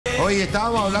Oye,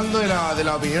 estábamos hablando de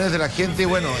las opiniones de la gente.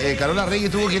 Bueno, Carolina Arregui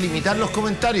tuvo que limitar los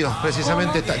comentarios.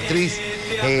 Precisamente esta actriz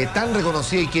tan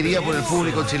reconocida y querida por el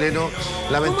público chileno,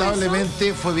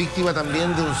 lamentablemente fue víctima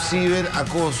también de un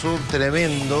ciberacoso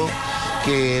tremendo,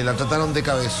 que la trataron de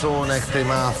cabezona,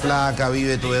 extremada, flaca,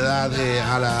 vive tu edad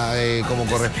como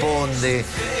corresponde,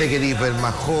 te querís ver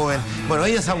más joven. Bueno,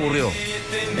 ella se aburrió.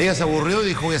 Ella se aburrió y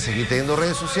dijo, voy a seguir teniendo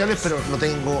redes sociales, pero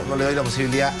no le doy la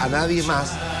posibilidad a nadie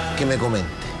más que me comente.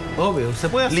 Obvio, se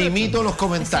puede hacer. Limito los Que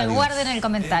comentarios. se guarden el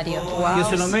comentario. Que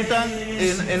se lo metan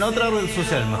en otra red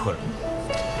social mejor.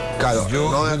 Claro,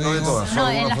 no de todas. No,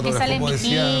 en las que sale en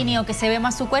bikini o que se ve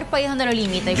más su cuerpo, ahí es donde lo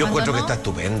limita. Yo encuentro que está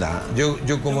estupenda. Yo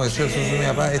como decía mi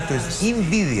papá, esto es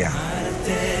envidia.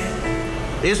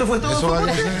 ¿Eso fue todo?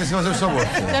 Ese va a ser su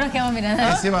aporte. Todos nos quedamos mirando.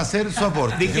 Ese va a ser su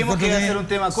aporte. Dijimos que iba a ser un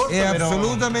tema corto, es pero...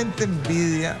 absolutamente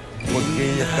envidia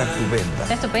porque ella está estupenda.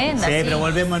 Está estupenda, Sí, sí. pero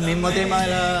volvemos al mismo tema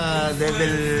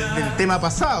del tema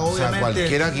pasado, O sea, obviamente.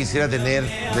 cualquiera quisiera tener,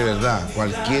 de verdad,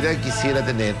 cualquiera quisiera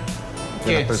tener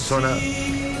de las personas...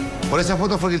 Por esa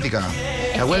foto fue criticada.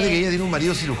 Acuérdate que ella tiene un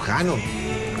marido cirujano.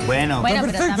 Bueno, Bueno,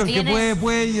 Está perfecto, el que también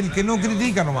puede y el que no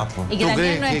critica nomás. Po. Y que ¿Tú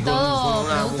también crees no que es con todo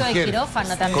una producto de mujer, quirófano,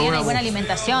 con también una hay buena mujer?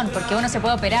 alimentación, porque uno se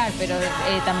puede operar, pero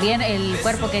también el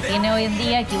cuerpo que tiene hoy en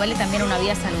día equivale también a una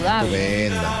vida saludable.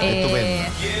 Estupenda,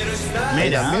 estupenda. Y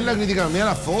mira, también la criticaron, mira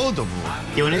la foto, po.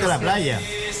 qué bonita la playa.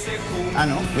 Ah,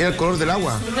 ¿no? Mira el color del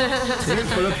agua. Sí, el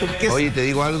color turquesa. Oye, te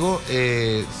digo algo,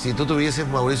 si tú tuvieses,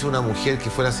 Mauricio, una mujer que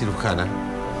fuera cirujana,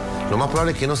 lo más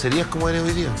probable es que no serías como eres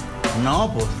hoy día.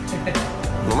 No, pues.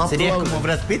 Lo más ¿Serías probable. como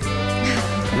Brad Pitt?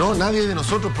 No, nadie de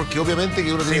nosotros, porque obviamente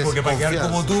que uno Sí, tiene porque para quedar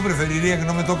confianza. como tú preferiría que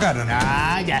no me tocaran.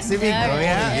 Ah, ya se me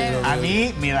A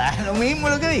mí me da lo mismo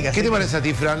lo que digas. ¿Qué te parece a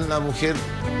ti, Fran, la mujer?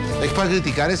 ¿Es para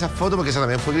criticar esa foto? Porque esa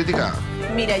también fue criticada.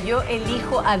 Mira, yo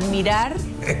elijo admirar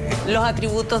los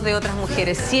atributos de otras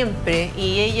mujeres siempre,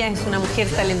 y ella es una mujer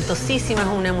talentosísima, es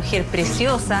una mujer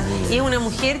preciosa y es una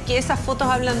mujer que esas fotos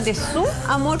hablan de su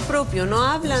amor propio, no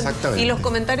hablan, Exactamente. y los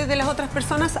comentarios de las otras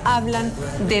personas hablan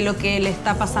de lo que le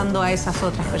está pasando a esas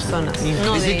otras personas,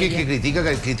 no Dice de que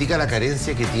ella. critica la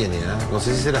carencia que tiene, ¿ah? No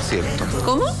sé si será cierto.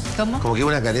 ¿Cómo? ¿Cómo? Como que es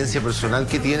una carencia personal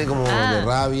que tiene, como de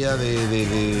rabia,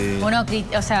 Uno,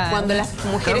 o sea, Cuando las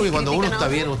mujeres Claro que cuando uno critican a está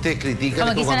otras. bien, ustedes critican.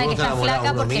 como es quisiera cuando que uno está está enamorado,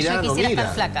 flaca uno porque mira, yo no quisiera mira.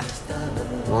 estar flaca.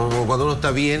 Como cuando uno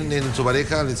está bien en su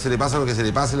pareja, se le pasa lo que se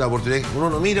le pase, la oportunidad. Uno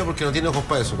no mira porque no tiene ojos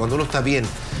para eso. Cuando uno está bien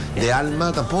de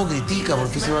alma, tampoco critica. ¿Por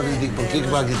qué se va a criticar? ¿Por qué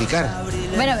va a criticar?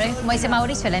 Bueno, pero es como dice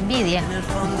Mauricio, la envidia,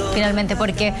 finalmente,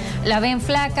 porque la ven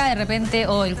flaca de repente,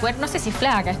 o el cuerpo, no sé si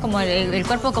flaca, es como el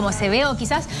cuerpo como se ve, o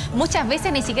quizás muchas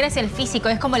veces ni siquiera es el físico,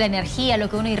 es como la energía, lo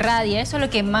que uno irradia, eso es lo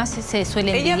que más se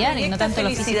suele Ella envidiar y no proyecta tanto lo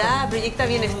físico. felicidad, proyecta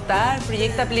bienestar,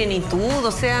 proyecta plenitud,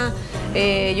 o sea,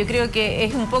 yo creo que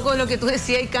es un poco lo que tú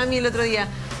decías, Cami, el otro día.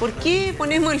 ¿Por qué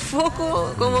ponemos el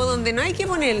foco como donde no hay que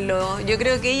ponerlo? Yo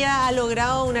creo que ella ha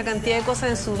logrado una cantidad de cosas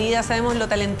en su vida, sabemos lo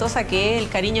talentosa que es, el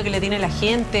cariño que le tiene la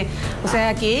gente, o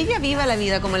sea, que ella viva la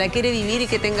vida como la quiere vivir y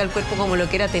que tenga el cuerpo como lo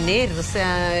quiera tener, o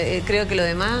sea, creo que lo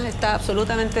demás está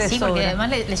absolutamente de Sí, sobra. porque además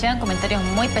le llegan comentarios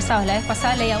muy pesados. La vez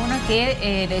pasada leía uno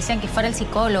que le decían que fuera el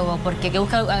psicólogo, porque que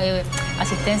busca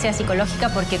asistencia psicológica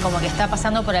porque como que está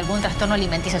pasando por algún trastorno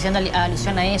alimenticio, haciendo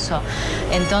alusión a eso.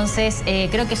 Entonces,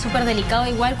 creo que es súper delicado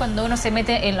igual cuando uno se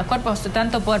mete en los cuerpos,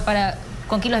 tanto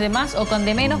con kilos de más o con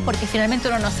de menos, porque finalmente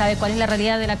uno no sabe cuál es la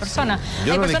realidad de la persona.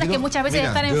 Yo Hay no le personas quiero- que muchas veces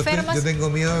mira, están enfermas. Yo tengo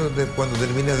miedo de cuando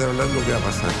termines de hablar lo que va a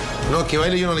pasar. No, que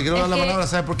Baile yo no le quiero Es dar la que- palabra,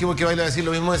 ¿sabes por qué? Porque Baile va a decir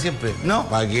lo mismo de siempre. No.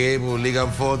 ¿Para qué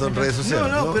publican fotos en redes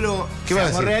sociales? No, pero ¿Qué va a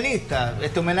seamos decir? realistas.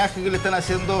 Este homenaje que le están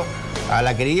haciendo a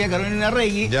la querida Carolina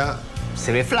Arregui Ya.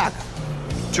 se ve flaca.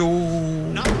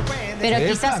 Pero Sí,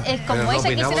 quizás claro. es como Pero no ella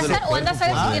opinamos quisiera de los estar, o anda a saber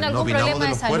si cuerpos, tiene no algún opinamos problema de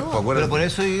los salud. cuerpos, Pero acuérdate. por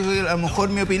eso digo que a lo mejor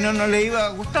mi opinión no le iba a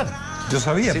gustar. Yo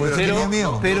sabía, Sí, por eso pero- tenía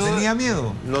miedo. pero- tenía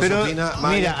miedo. No se Pero opina más allá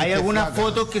mira, que hay esté algunas flaca.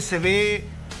 fotos que se ve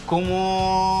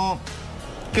como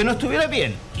que no estuviera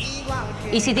bien.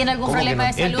 Y si tiene algún ¿Cómo que problema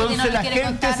no? de salud y no Entonces lo la quiere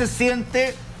gente contar. se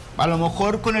siente a lo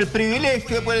mejor con el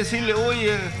privilegio de poder decirle,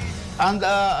 oye, anda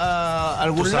a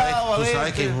algún Tú sabes, lado a tú ver.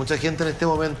 sabes que hay mucha gente en este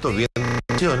momento viendo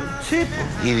televisión Sí,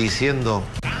 y diciendo,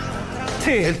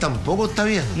 sí. él tampoco está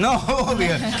bien. No,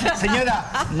 obvio.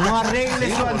 Señora, no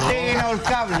arregle su antena o el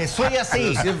cable. Soy así.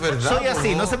 Pero sí es verdad, Soy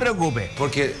así, ¿no? no se preocupe.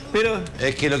 Porque Pero,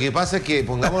 es que lo que pasa es que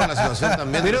pongamos la situación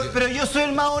también. de que- pero yo soy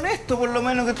el más honesto, por lo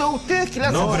menos, que todos ustedes que le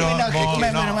hacen No, un pero homenaje. No, un o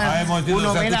sea, tú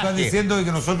estás homenaje. diciendo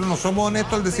que nosotros no somos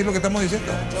honestos al decir lo que estamos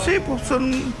diciendo. Sí, pues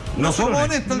son... No somos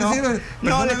honestos al No, decir... no, le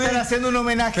Perdóname, están haciendo un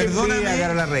homenaje en vida a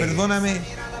Carolina Arregui. Perdóname.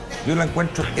 Yo la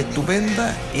encuentro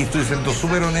estupenda y estoy siendo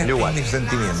súper honesto en mis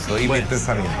sentimientos y mis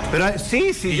pensamientos. Pero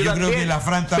sí, y yo creo que la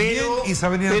Fran también y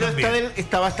Sabrina también. Pero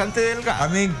está bastante delgada.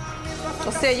 Amén.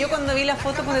 O sea, yo cuando vi la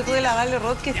foto de la Vale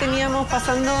Roth que teníamos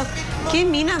pasando, qué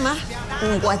mina más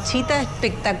guachita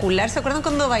espectacular. ¿Se acuerdan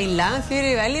cuando bailaban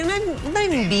Fiebre y Baile? Una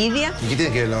envidia. ¿Y qué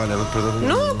tiene que ver la Vale Roth, perdón?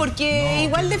 No, porque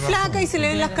igual de flaca y se le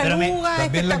ven las calugas,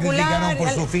 también la espectacular. criticaron por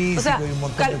su físico, o sea, y un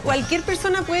montón de cosas. cualquier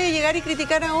persona puede llegar y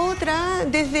criticar a otra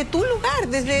desde tu lugar,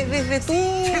 desde tu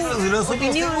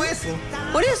opinión.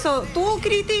 Por eso, tú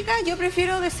criticas, yo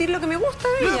prefiero decir lo que me gusta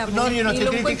de ella. No, yo no estoy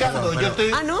criticando. Yo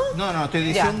estoy, ¿Ah, no? No, estoy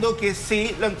diciendo que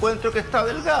sí la encuentro que está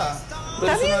delgada.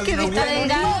 Está bien que Está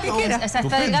delgada, o sea,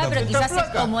 está delgada, pero quizás es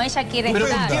como ella quiere pero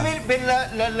estar. ¿por qué ven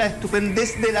la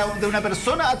estupendez de una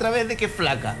persona a través de que es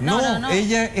flaca? No.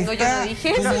 Ella está... No, yo no dije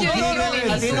eso, yo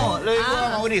dije a ti no, lo digo a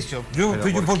Mauricio.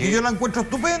 Porque yo la encuentro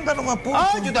estupenda nomás.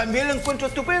 Yo también la encuentro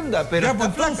estupenda, pero ya,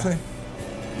 está pues entonces.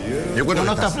 Yo encuentro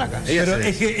no que está flaca. Pero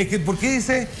es que, ¿por qué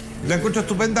dice la encuentro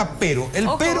estupenda, pero? El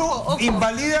Ojo.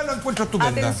 invalida la encuentro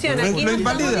estupenda. Atención, aquí no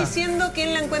estamos diciendo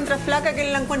quién la encuentra flaca,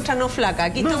 quién la encuentra no flaca.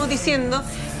 Aquí estamos diciendo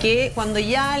que cuando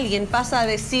ya alguien pasa a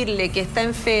decirle que está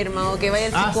enferma o que vaya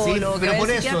al psicólogo, que pero vaya por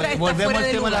al eso, psiquiatra, está volvemos fuera al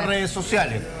de tema de las lugar. redes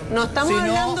sociales. No estamos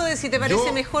hablando de si te parece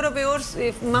yo mejor o peor,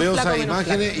 más veo flaca o esas menos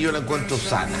imágenes flaca. y yo la encuentro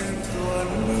sana.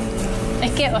 Es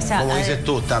que, o sea, Como dices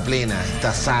tú, está plena,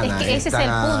 está sana. es que ese es el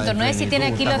punto, no es si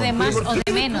tiene kilos de más o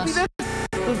de menos.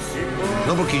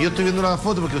 No, porque yo estoy viendo la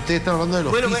foto porque ustedes están hablando de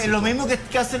los Bueno, es físicos. lo mismo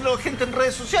que hacen la gente en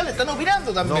redes sociales, están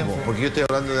opinando también. No, porque yo estoy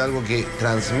hablando de algo que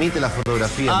transmite la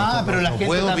fotografía. Pero la no gente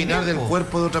puedo también, opinar del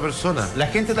cuerpo de otra persona. La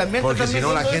gente también. Porque si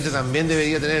no, la transmitiendo gente eso. también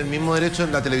debería tener el mismo derecho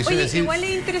en la televisión. Oye, de decir, igual es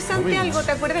lo interesante mismo. algo.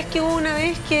 ¿Te acuerdas que hubo una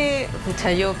vez que...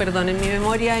 Pucha, yo, perdón, en mi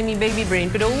memoria, en mi baby brain,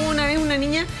 pero hubo una vez una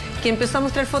niña que empezó a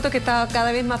mostrar fotos que estaba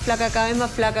cada vez más flaca, cada vez más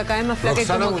flaca, cada vez más flaca.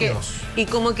 Roxana Muñoz. y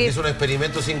como que... Hizo un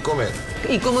experimento sin comer.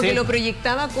 Y como Sí. que lo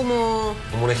proyectaba como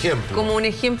Como un ejemplo. un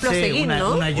ejemplo a seguir,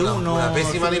 ¿no? Un ayuno. Una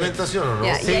pésima alimentación, ¿o no?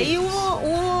 Ya, Sí. Y ahí hubo...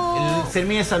 El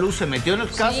Sermi de Salud se metió en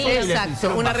el caso y le exacto,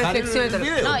 hicieron una bajar reflexión el de todo.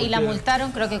 video, No, y la porque-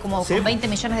 multaron creo que como Sí. con 20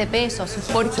 millones de pesos.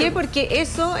 ¿Por qué? Porque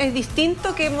eso es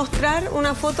distinto que mostrar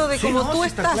una foto de Sí, cómo no, tú sí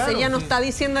está estás. claro, Ella no sí. está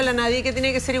diciéndole a nadie que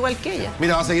tiene que ser igual que ella.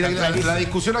 Mira, va a seguir aquí, la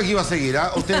discusión aquí va a seguir.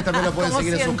 ¿Ah? Ustedes también la pueden Como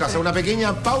seguir en sus siempre. casas. Una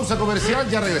pequeña pausa comercial,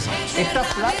 ya regresamos. Está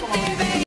flaco.